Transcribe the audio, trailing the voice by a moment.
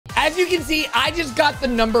As you can see, I just got the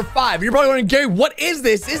number 5. You're probably wondering, Gary, what is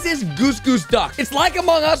this? This is Goose Goose Duck. It's like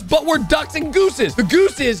Among Us, but we're ducks and gooses. The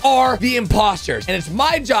gooses are the imposters, and it's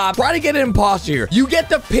my job try to get an imposter here. You get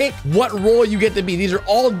to pick what role you get to be. These are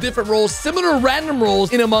all different roles, similar to random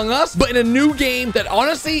roles in Among Us, but in a new game that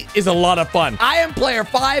honestly is a lot of fun. I am player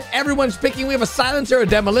 5. Everyone's picking. We have a silencer, a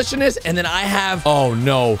demolitionist, and then I have, oh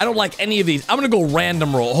no, I don't like any of these. I'm gonna go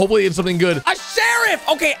random role. Hopefully it's something good. A sheriff.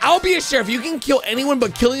 Okay, I'll be a sheriff. You can kill anyone,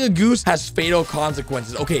 but killing a goose has fatal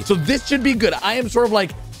consequences. Okay, so this should be good. I am sort of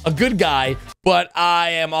like a good guy, but I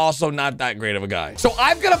am also not that great of a guy. So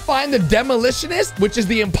I've got to find the demolitionist, which is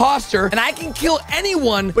the imposter, and I can kill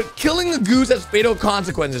anyone, but killing the goose has fatal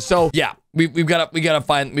consequences. So yeah, we've got to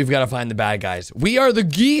find the bad guys. We are the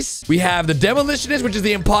geese. We have the demolitionist, which is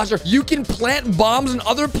the imposter. You can plant bombs on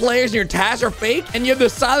other players and your tasks are fake, and you have the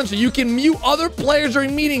silencer. You can mute other players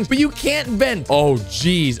during meetings, but you can't vent. Oh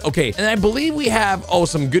geez. Okay, and I believe we have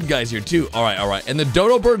some good guys here too. All right. And the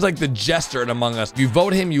dodo bird's like the jester in Among Us. If you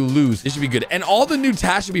vote him, you lose. This should be good. And all the new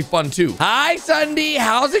tasks should be fun too. Hi, Ssundee.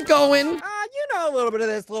 How's it going? You know, a little bit of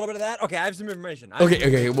this, a little bit of that. Okay, I have some information.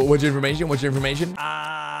 Okay. What's your information?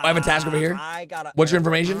 I have a task over here. What's your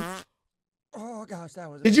information? Oh gosh, that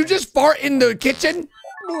was. Did you just fart in the kitchen?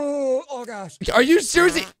 Oh gosh. Are you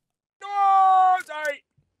seriously? Oh, sorry.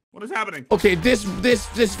 What is happening? Okay, this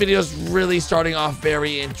video is really starting off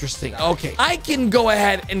very interesting. Okay, I can go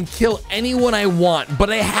ahead and kill anyone I want, but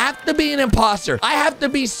I have to be an imposter. I have to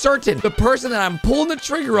be certain the person that I'm pulling the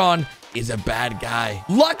trigger on is a bad guy.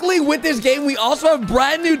 Luckily, with this game, we also have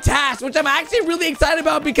brand new tasks, which I'm actually really excited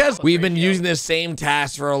about because we've been using this same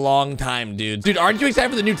task for a long time, dude. Dude, aren't you excited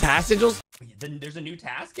for the new task, Sigils? Then there's a new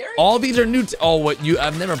task, Gary? All these are new.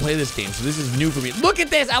 I've never played this game, so this is new for me. Look at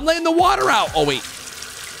this. I'm letting the water out. Oh, wait.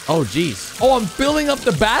 Oh, geez. Oh, I'm filling up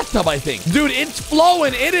the bathtub, I think. Dude, it's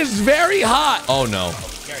flowing. It is very hot. Oh, no.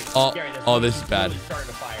 Gary, this is bad.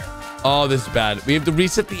 Oh, this is bad. We have to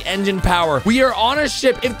reset the engine power. We are on a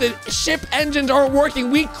ship. If the ship engines aren't working,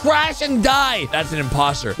 we crash and die. That's an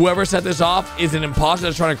imposter. Whoever set this off is an imposter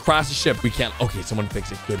that's trying to crash the ship. We can't. Okay, someone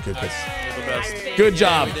fix it. Good. Good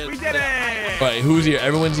job. We did it. All right, who's here?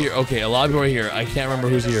 Everyone's here. Okay, a lot of people are here. I can't remember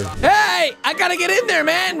who's here. Hey, I gotta get in there,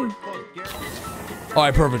 man. All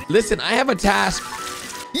right, perfect. Listen, I have a task.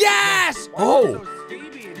 Yes!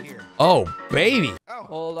 Oh, baby.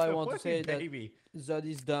 All I want to say is that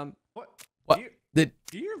Ssundee dumb. What? Do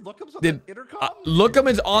you look up on the intercom? Lookum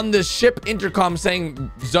is on the ship intercom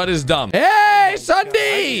saying Zud is dumb. Hey,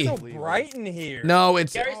 Ssundee! It's so bright in here. No,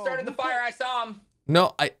 it's... Gary started the fire. I saw him.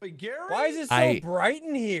 No, Wait, Gary? Why is it so bright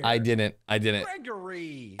in here? I didn't.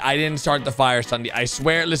 Gregory. I didn't start the fire, Ssundee. I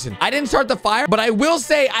swear. Listen, I didn't start the fire, but I will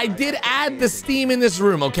say I did add the steam in this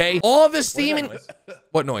room, okay? All of the steam in...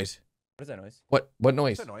 What noise? What is that noise? What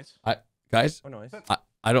noise? What's that noise? Guys? What noise?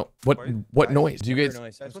 I don't... What noise? Do you guys...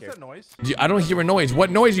 What's that noise? I don't hear a noise. What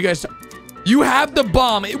noise you guys... You have the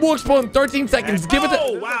bomb. It will explode in 13 seconds. Give it the...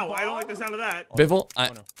 Oh, wow. I don't like the sound of that. Biffle,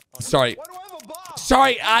 sorry.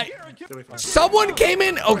 Sorry, someone came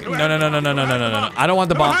in. Okay, no. I don't want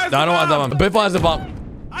the bomb. No, I don't want the bomb. Biffle has the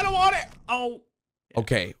bomb. I don't want it. Oh.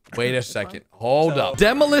 Okay, wait a second. Hold up.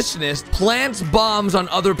 Demolitionist plants bombs on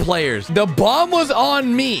other players. The bomb was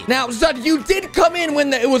on me. Now, Zud, you did come in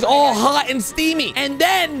when it was all hot and steamy, and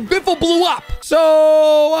then Biffle blew up.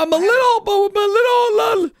 So I'm a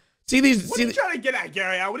little. See these? What are you trying to get at,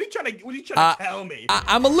 Gary? What are you trying to tell me?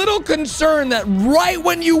 I'm a little concerned that right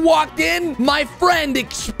when you walked in, my friend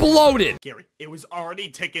exploded. Gary, it was already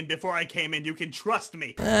ticking before I came in. You can trust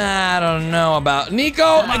me. I don't know about Nico.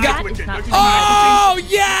 I got. Oh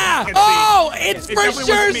yeah! Oh, it's for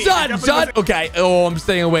sure Zud. Okay. Oh, I'm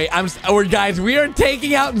staying away. Guys, we are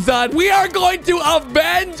taking out Zud. We are going to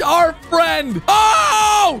avenge our friend.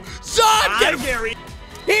 Oh, Zud! Get him, Gary.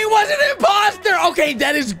 He was an imposter. Okay,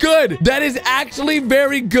 that is good. That is actually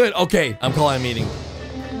very good. Okay, I'm calling a meeting.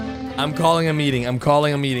 I'm calling a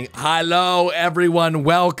meeting. Hello, everyone.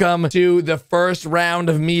 Welcome to the first round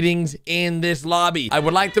of meetings in this lobby. I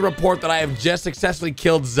would like to report that I have just successfully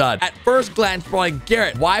killed Zud. At first glance, you're like,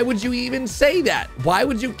 Garrett, why would you even say that? Why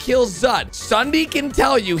would you kill Zud? Ssundee can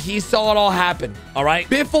tell you he saw it all happen. All right?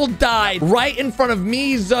 Biffle died right in front of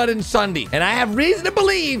me, Zud, and Ssundee. And I have reason to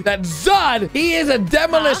believe that Zud, he is a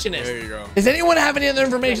demolitionist. There you go. Does anyone have any other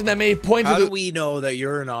information that may point to How do we know that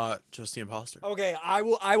you're not just the imposter? Okay, I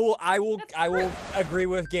will agree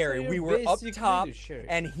with Gary. We were up top,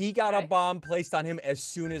 and he got a bomb placed on him as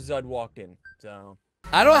soon as Zud walked in. So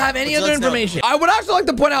I don't have any other information. I would also like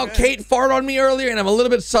to point out Kate farted on me earlier, and I'm a little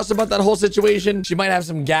bit sus about that whole situation. She might have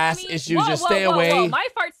some gas issues. Just stay away. Whoa. My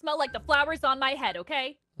farts smell like the flowers on my head,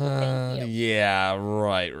 okay? Yeah,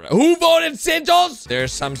 right. Who voted Sigils?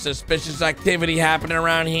 There's some suspicious activity happening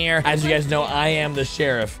around here. As you guys know, I am the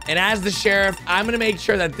sheriff. And as the sheriff, I'm gonna make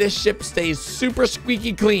sure that this ship stays super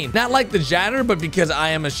squeaky clean. Not like the janitor, but because I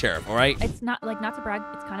am a sheriff, all right? It's not to brag,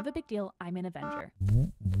 it's kind of a big deal. I'm an Avenger.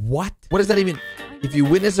 What? What does that even? If you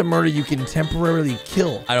witness a murder, you can temporarily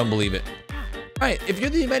kill. I don't believe it. All right, if you're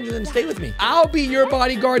the Avenger, then stay with me. I'll be your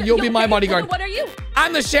bodyguard. You'll be my bodyguard. What are you?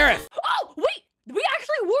 I'm the sheriff. Oh, wait. We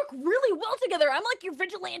actually work really well together. I'm like your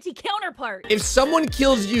vigilante counterpart. If someone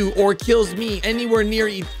kills you or kills me anywhere near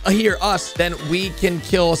us, then we can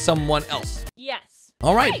kill someone else. Yes.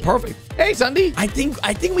 All right, perfect. Hey, Ssundee. I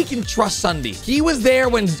think we can trust Ssundee. He was there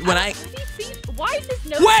when I. Why is this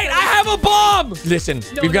no? Wait, I have a bomb. Listen,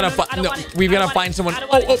 we've got to find someone.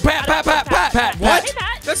 Oh, Pat. What? Hey,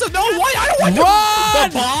 Pat. That's a no. What? I don't want Run!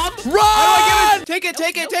 the bomb. Run! How do I give it?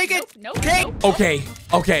 Take it. No. Okay.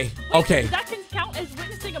 Does that count as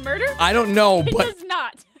witnessing a murder? I don't know, It but does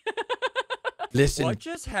not. listen, What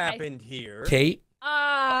just happened here? Kate.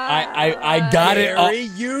 I got it. Gary,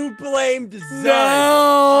 you blamed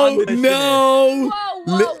Zud. No.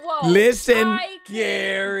 Whoa. Listen.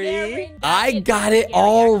 Gary. I got it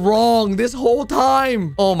all wrong this whole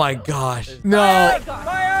time. Oh my gosh. No.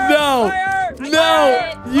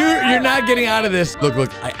 You're not getting out of this.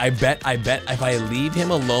 Look. I bet if I leave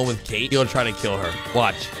him alone with Kate, he'll try to kill her.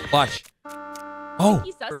 Watch. Oh.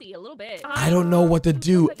 He's sussy a little bit. I don't know what to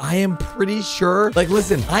do. I am pretty sure. Like,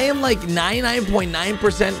 listen, I am like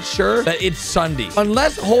 99.9% sure that it's Ssundee.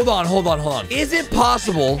 Unless, hold on. Is it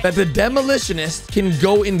possible that the demolitionist can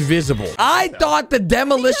go invisible? I thought the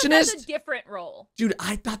demolitionist. That's a different role. Dude,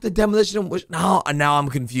 I thought the demolitionist was. Now I'm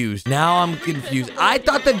confused. I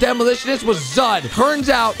thought the demolitionist was Zud. Turns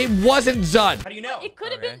out it wasn't Zud. How do you know? It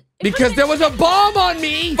could have been. Because there was a bomb on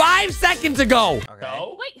me 5 seconds ago.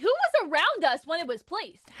 So? Wait, who was around us when it was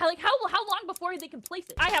placed? How long before they can place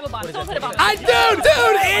it? I have a bomb. Don't put a bomb. Dude,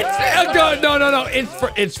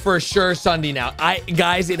 it's for sure Ssundee now.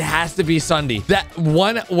 Guys, it has to be Ssundee. That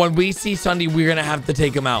one, when we see Ssundee, we're gonna have to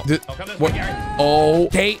take him out.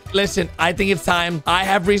 Okay, listen, I think it's time. I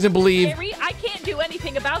have reason to believe. Gary, I can't do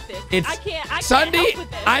anything about this. I can't Ssundee, help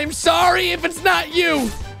with this. I'm sorry if it's not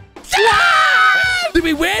you. Did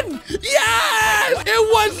we win? Yes! It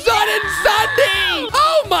was Zud and Ssundee!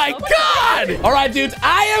 Oh my god! All right, dudes,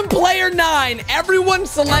 I am player 9. Everyone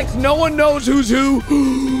selects. No one knows who's who.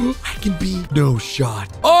 I can be no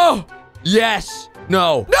shot. Oh, yes.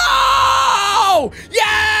 No.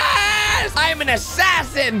 Yes! I am an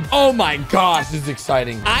assassin. Oh my gosh, this is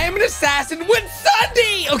exciting. I am an assassin with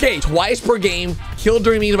Ssundee. Okay, twice per game. Kill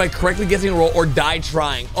during meetings by correctly guessing a role or die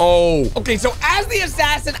trying. Oh, okay. So as the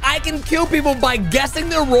assassin, I can kill people by guessing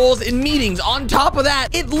their roles in meetings. On top of that,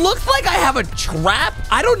 it looks like I have a trap.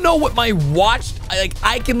 I don't know what my watch,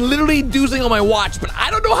 I can literally do something on my watch, but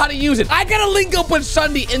I don't know how to use it. I gotta link up with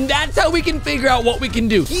Ssundee, and that's how we can figure out what we can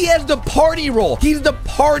do. He has the party role. He's the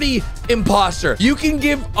party imposter. You can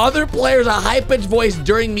give other players a high-pitched voice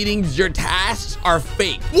during meetings. Your tasks are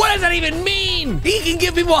fake. What does that even mean? He can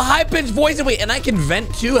give people a high-pitched voice. And wait, and I can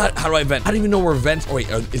vent too? How do I vent? I don't even know where vents. Oh, wait,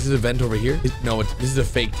 is this a vent over here? No, this is a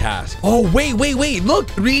fake task. Oh, wait. Look,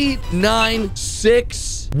 3, 9,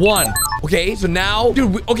 6, 1. Okay, so now,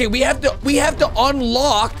 dude, we have to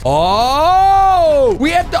unlock. Oh,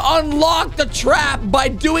 we have to unlock the trap by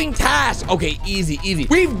doing tasks. Okay, easy.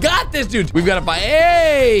 We've got this, dude. We've got to find.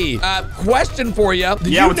 Hey, question for you. Did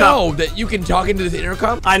you know that you can talk into this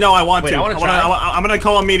intercom? I know. I want to. I'm gonna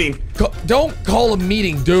call a meeting. Don't call a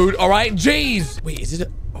meeting, dude. All right, jeez. Wait, is it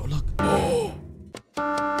a? Oh, look. Oh,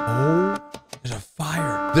 there's a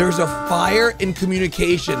fire. There's a fire in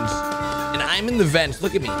communications. And I'm in the vents.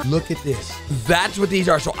 Look at me. Look at this. That's what these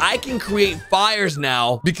are. So I can create fires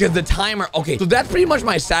now because the timer. Okay, so that's pretty much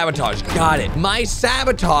my sabotage. Got it. My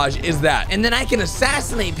sabotage is that. And then I can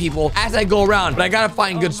assassinate people as I go around. But I gotta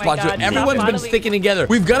find good spots. So everyone's been sticking together.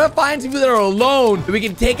 We've got to find some people that are alone that we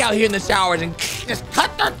can take out here in the showers and just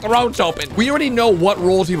cut their throats open. We already know what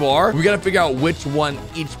roles people are. We got to figure out which one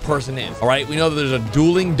each person is. All right, we know that there's a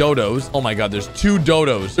dueling dodos. Oh my God, there's 2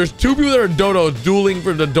 dodos. There's 2 people that are dodos dueling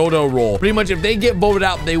for the dodo role. Pretty much if they get voted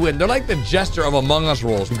out, they win. They're like the jester of Among Us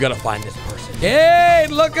roles. We've got to find this person. Hey,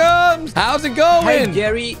 lookums. How's it going? Hey,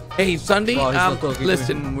 Gary. Hey, Ssundee.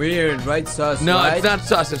 Listen. Weird, right, sus? No, right? It's not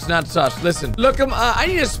sus. It's not sus. Listen, lookum. I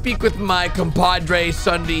need to speak with my compadre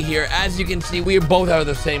Ssundee here. As you can see, we both are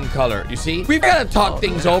the same color. You see? We've got to talk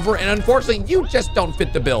things over, and unfortunately, you just don't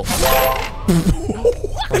fit the bill.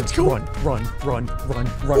 Let's go. Run.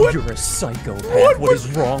 What? You're a psychopath. What is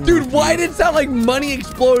wrong Dude, with why you? did it sound like money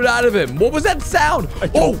exploded out of him? What was that sound? I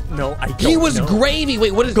don't know. He was gravy.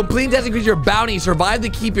 Wait, what is complete task increase your bounty? Survive to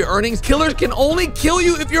keep your earnings. Killers can only kill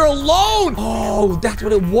you if you're alone. Oh, that's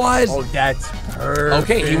what it was. Oh, that's perfect.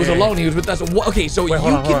 Okay, he was alone. He was with us. Okay, so Wait,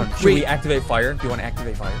 hold on. Should we create. activate fire? Do you want to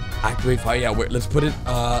activate fire? Activate fire. Yeah, wait, let's put it.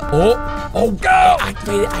 Oh, go! I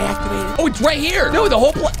activated. Oh, it's right here. No, the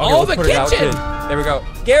whole place. Okay, Oh, let's the put it out, kitchen. kid. There we go.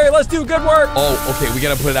 Gary, let's do good work. Oh, okay, we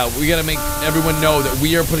gotta put it out. We gotta make everyone know that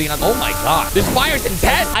we are putting out. Oh my god, this fire's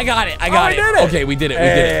intense. I got it. we did it. Okay, we did it.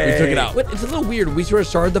 We took it out. But it's a little weird. We sort of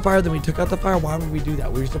started the fire, then we took out the fire. Why would we do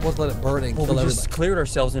that? We were supposed to let it burn and Well, kill we everybody. just cleared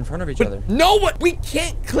ourselves in front of each other. No, what? We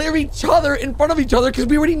can't clear each other in front of each other because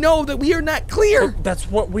we already know that we are not clear. That's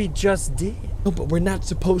what we just did. No, but we're not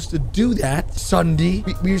supposed to do that, Ssundee.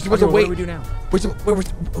 We're supposed to Okay, wait. what do we do now?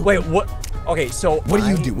 Wait, what? Okay, so What do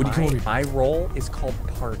you do? What do you come over here? My role is called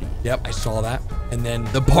party. Yep, I saw that. And then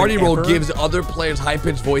the party role Whenever- gives other players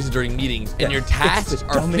high-pitched voices during meetings, and your tasks It's the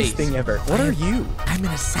are dumbest faced. thing ever. What are you? I'm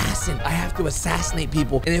an assassin. I have to assassinate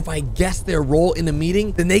people, and if I guess their role in the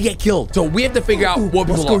meeting, then they get killed. So we have to figure out what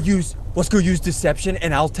Let's people go are. Let's go use deception,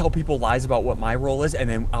 and I'll tell people lies about what my role is, and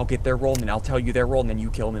then I'll get their role, and then I'll tell you their role, and then you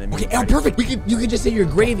kill them, and then Okay, perfect. You could just say you're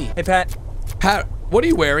gravy. Hey, Pat. Pat, what are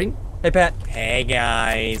you wearing? Hey, Pat. Hey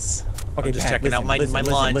guys. Okay, I'm just Pat, checking out my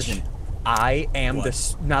lunch. Listen. I am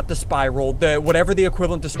not the spy role, whatever the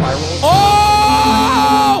equivalent to spy role is.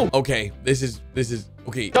 Oh! Okay, this is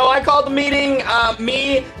okay. So I called the meeting.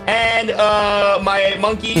 Me and my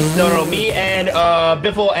monkey. Me and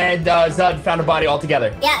Biffle and Zud found a body all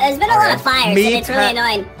together. Yeah, there's been a lot of fires, and it's really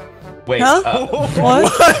annoying. Wait. What?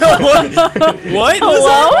 What?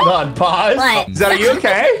 Hello? Hold on. Pause. What? Zud, are you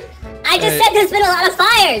okay? I just said there's been a lot of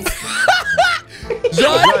fires.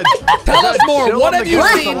 Zud, tell us more. chill What on have the you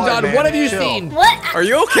couch, seen, man. Zud? What have you Chill. seen? What? Are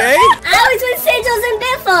you okay? I was with Sigils and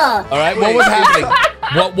Biffle. All right, what was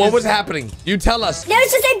happening? What was happening? You tell us. There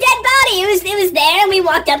was just a dead body. It was there, and we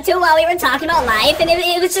walked up to it while we were talking about life, and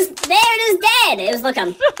it was just there. It was dead. It was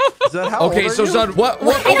looking. Okay, so Zud, what I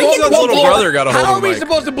don't get the little deal. brother got a hold how of are the we mic.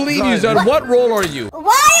 supposed to believe you, Zud? What role are you? Why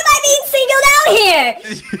am I being singled out here?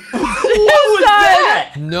 What was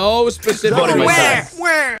that? No specific.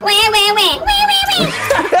 Where?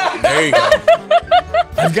 There you go.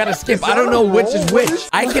 I've got to skip. I don't know which is which.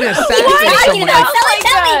 I can What assassinate are you someone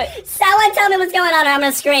about? else. Someone tell me what's going on, or I'm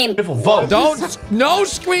gonna scream. Biffle, vote. Don't. No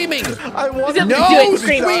screaming. I want No Do it.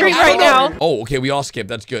 Scream screaming. right now. Oh, okay. We all skipped.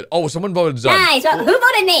 That's good. Oh, someone voted Zud. Nice. Well, who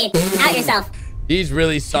voted me? Out yourself. He's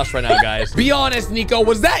really sus right now, guys. Be honest, Nico.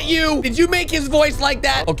 Was that you? Did you make his voice like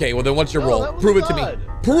that? Okay, well then what's your role? that was Prove it to me.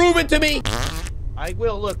 Zud. Prove it to me. I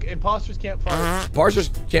will. Look, imposters can't fart. Parsers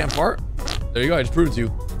can't fart. There you go. I just proved it to you.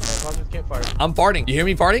 Imposters can't fart. I'm farting. You hear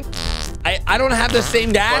me farting? I don't have the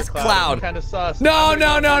same gas cloud. Kind of sus. No.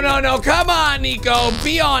 Come on, Nico.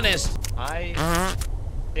 Be honest.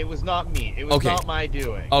 It was not me. It was Okay. not my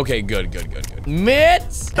doing. Okay, good.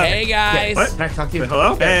 Mitts. Hey guys. What? Can I talk to you?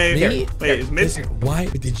 Hello? Hey. Me? Wait, is Mitch? Listen, why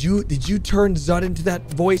did you turn Zud into that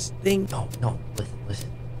voice thing? No.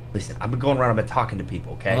 Listen. I've been going around. I've been talking to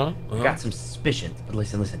people. Okay. Uh-huh. I got some suspicions. But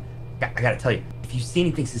listen. I gotta tell you. If you see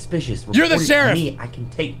anything suspicious, You're the report it to sheriff. Me, I can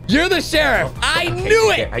take. You're the sheriff. I Okay,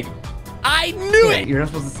 knew it. okay, I knew it. You're not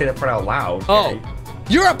supposed to say that part out loud. Oh, okay?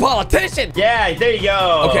 you're a politician. Yeah, there you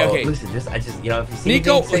go. Okay. Listen, I just, if you see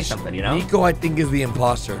Nico, anything, say something, you know? Nico, I think is the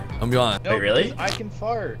imposter. I'm be honest. No, Wait, really? I can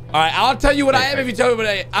fart. All right, I'll tell you what I am if you tell me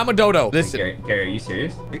what I'm a dodo. Listen. Gary, are you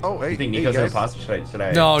serious? Oh, hey, You think hey, Nico's an guys. imposter? Should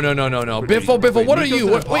I? No. Biffle, what are Nico's you?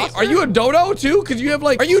 an Wait, imposter? are you a dodo too? Because you have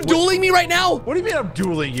like, are you dueling me right now? What do you mean I'm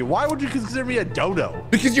dueling you? Why would you consider me a dodo?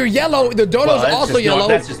 Because you're yellow. The dodo's Well, that's also just yellow.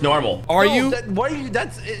 That's just normal. Are No, you? Why are you?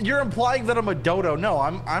 You're implying that I'm a dodo. No,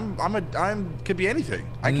 I'm could be anything.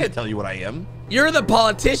 I can't tell you what I am. You're the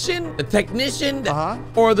politician, the technician, Uh-huh.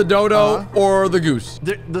 or the dodo, or the goose.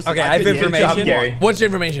 Listen, Okay, I have could- information. Good job, Gary. What's your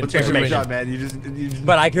information? What's your Good information? job, man. You just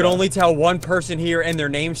But I could only tell one person here, and their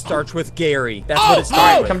name starts with Gary. That's Oh, what it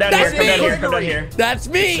starts oh, with. Come down That's here. me. Come down here. That's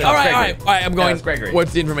me. It's All right. Gregory. I'm going. it's Gregory.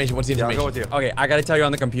 What's the information? What's the Yeah, I'll information? go with you. Okay, I gotta tell you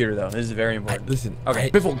on the computer though. This is very important. Listen, Okay.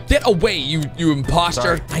 Biffle, get away, you imposter.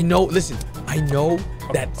 Sorry. I know. Listen, I know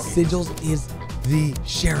that Sigils is the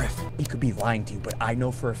sheriff. He could be lying to you, but I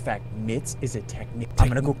know for a fact Mitz is a technique. I'm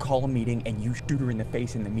gonna go call a meeting, and you shoot her in the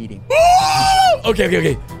face in the meeting.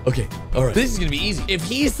 Okay. All right. This is gonna be easy. If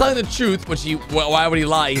he's telling the truth, which why would he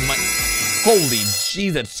lie? He might. Holy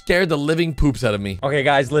jeez, that scared the living poops out of me. Okay,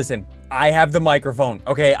 guys, listen. I have the microphone.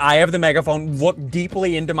 Okay, I have the megaphone. Look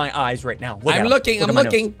deeply into my eyes right now. Look I'm at 'em. looking. Look I'm at my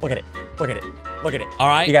looking. nose. Look at it. Look at it. Look at it. All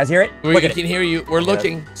right. You guys hear it? We Look at can it. hear you. We're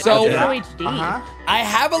looking. So HD. I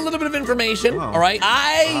have a little bit of information. All right.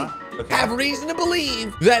 I have reason to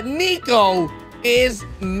believe that Nico is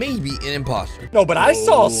maybe an imposter. No, but I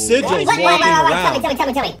saw Sigils walking around.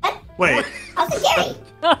 Tell me. Wait. How's it Gary?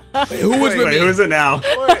 Who was with Wait, me? who is it now?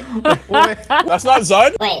 That's not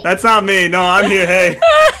Zud. Wait. That's not me. No, I'm here. Hey.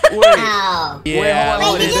 Oh.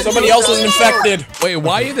 Yeah. Wait, did you- Somebody else is infected. Wait,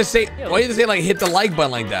 why you the say? Why you the say like hit the like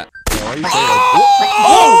button like that?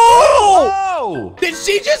 Oh! Did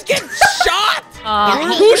she just get shot?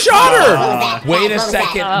 Who shot her? Wait a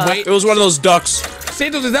second. Wait, It was one of those ducks.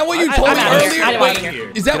 Santos, is that what you told me I'm out of here. earlier? I'm out of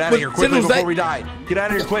here. Is Get that out of what here quickly Santos? before we die. Get out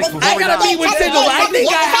of here quick before I we gotta die. meet with Sigils. I think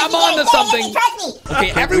I'm onto something.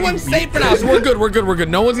 Okay, everyone's safe for now, so we're good. We're good.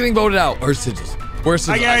 No one's getting voted out. Where's Sigils? Where's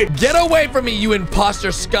Sigils? Okay. Get away from me, you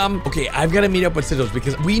imposter scum. Okay, I've got to meet up with Sigils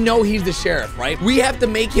because we know he's the sheriff, right? We have to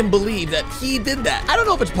make him believe that he did that. I don't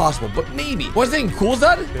know if it's possible, but maybe. What's it cool,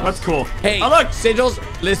 Zud? That's cool. Hey, Oh, look. Sigils,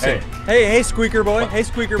 listen. Hey, Squeaker boy. Hey,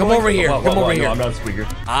 Squeaker boy. Come over here. Come over here. I'm not a squeaker.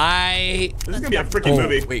 I. This is gonna be a freaking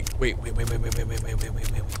movie. Wait.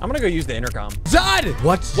 I'm gonna go use the intercom. Zud!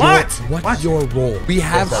 What's What? your role? We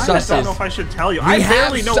have I just don't know sussers. if I should tell you. We I have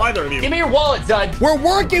barely know either of you. Give me your wallet, Zud. We're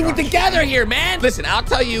working together here, man. Listen, I'll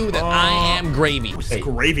tell you that I am gravy. What's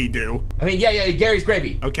gravy do? I mean, yeah, Gary's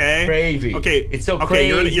gravy. Okay. Gravy. Okay. It's so okay,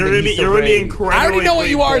 crazy. You're gonna be incredibly. I already know what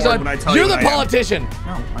you are, bored when I Zud. tell You're you the what I am. politician.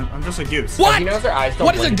 No, I'm just a goose. What? He knows our eyes don't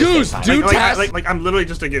What is a blink at the goose, same time. dude? Like I'm literally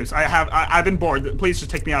just a goose. I've been bored. Please just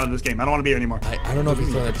take me out of this game. I don't want to be here anymore. I don't know if he's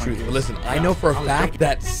telling the truth, but listen, I know for a fact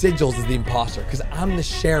that Sigils is the imposter because I'm the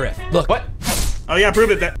sheriff. Look. What? Oh yeah,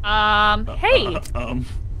 prove it. That. Hey.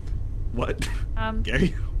 What? Um.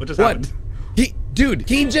 Gary, what just What? happened? Dude,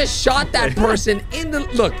 he just shot that person in the.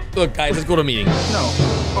 Look, guys, let's go to a meeting. No.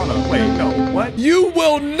 Oh no. Wait. No. What? You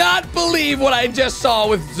will not believe what I just saw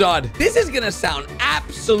with Zud. This is gonna sound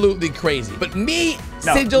absolutely crazy, but me,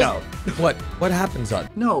 No, Sigils. no. What happened, Zud?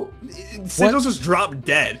 No. Sigils just dropped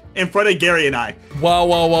dead in front of Gary and I.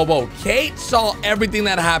 Whoa. Kate saw everything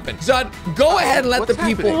that happened. Zud, go ahead and let the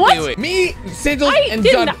people. What? Wait. Me, Sigils, I and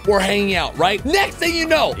did Zud not- were hanging out, right? Next thing you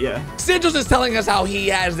know, Yeah. Sigils is telling us how he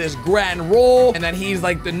has this grand role and that he's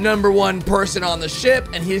like the #1 person on the ship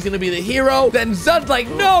and he's gonna be the hero. Then Zud's like,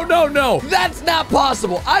 no, that's not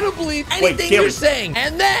possible. I don't believe anything Gary. you're saying.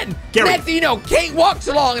 And then, Gary. next thing you know, Kate walks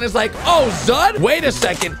along and is like, oh, Zud, wait a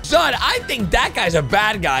second. Zud, I think that guy's a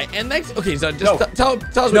bad guy. And next, okay, Zud, just tell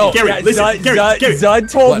us No, what you Gary, listen, Gary.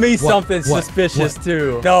 Zud told What? me What? something What? suspicious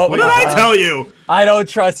too. No, What did I tell you? I don't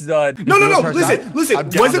trust Zud. No. Listen.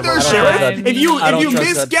 Wasn't there a sheriff? If you I don't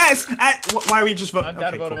trust misguess at why are we just vote? Are we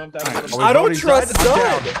I don't voting trust I'm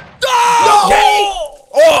Zud. down. No!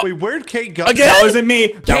 Wait, where'd Kate go? Again? That wasn't me.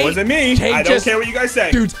 That Kate- wasn't me. Kate I don't just- care what you guys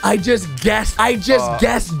say. Dude, I just guessed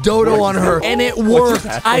Dodo on her, and it worked.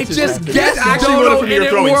 I just guessed actually Dodo, voted for and me to it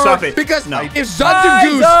throw in. Stop worked. it. Because No. if Zud's a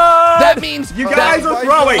goose, that means You guys are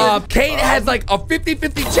throwing. Kate has like a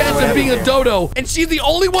 50-50 chance of being a Dodo, and she's the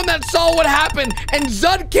only one that saw what happened, and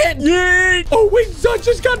Zud can't. Yeet! Oh wait, Zud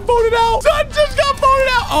just got voted out.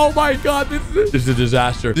 Oh my God, this is a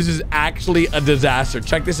disaster. This is actually a disaster.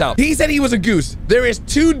 Check this out. He said he was a goose. There is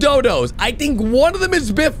 2 Dodos. I think one of them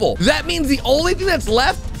is Biffle. That means the only thing that's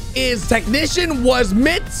left is technician was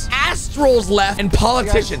Mitts, Astral's left, and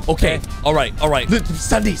politician. Okay, all right.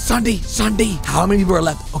 Ssundee. How many people are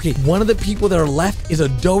left? Okay, one of the people that are left is a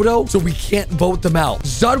Dodo, so we can't vote them out.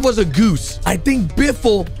 Zud was a goose. I think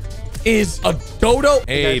Biffle is a Dodo.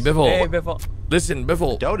 Hey, Biffle. Hey, Biffle. Listen,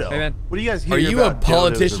 Biffle. Dodo. Hey, man. What do you guys hear Are you a about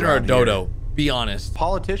politician dodos or a around Dodo? here? Be honest.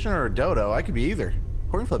 Politician or a dodo? I could be either.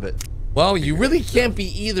 Coin flip it. Well, you really can't be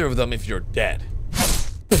either of them if you're dead.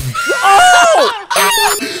 Oh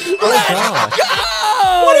God. Go!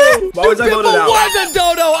 Why was I voted out? was a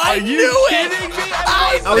Dodo. I you knew kidding it. me?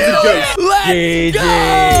 I was a knew goose. it. Let's GG. go.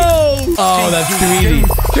 Oh, that's too easy.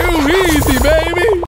 Too easy, baby.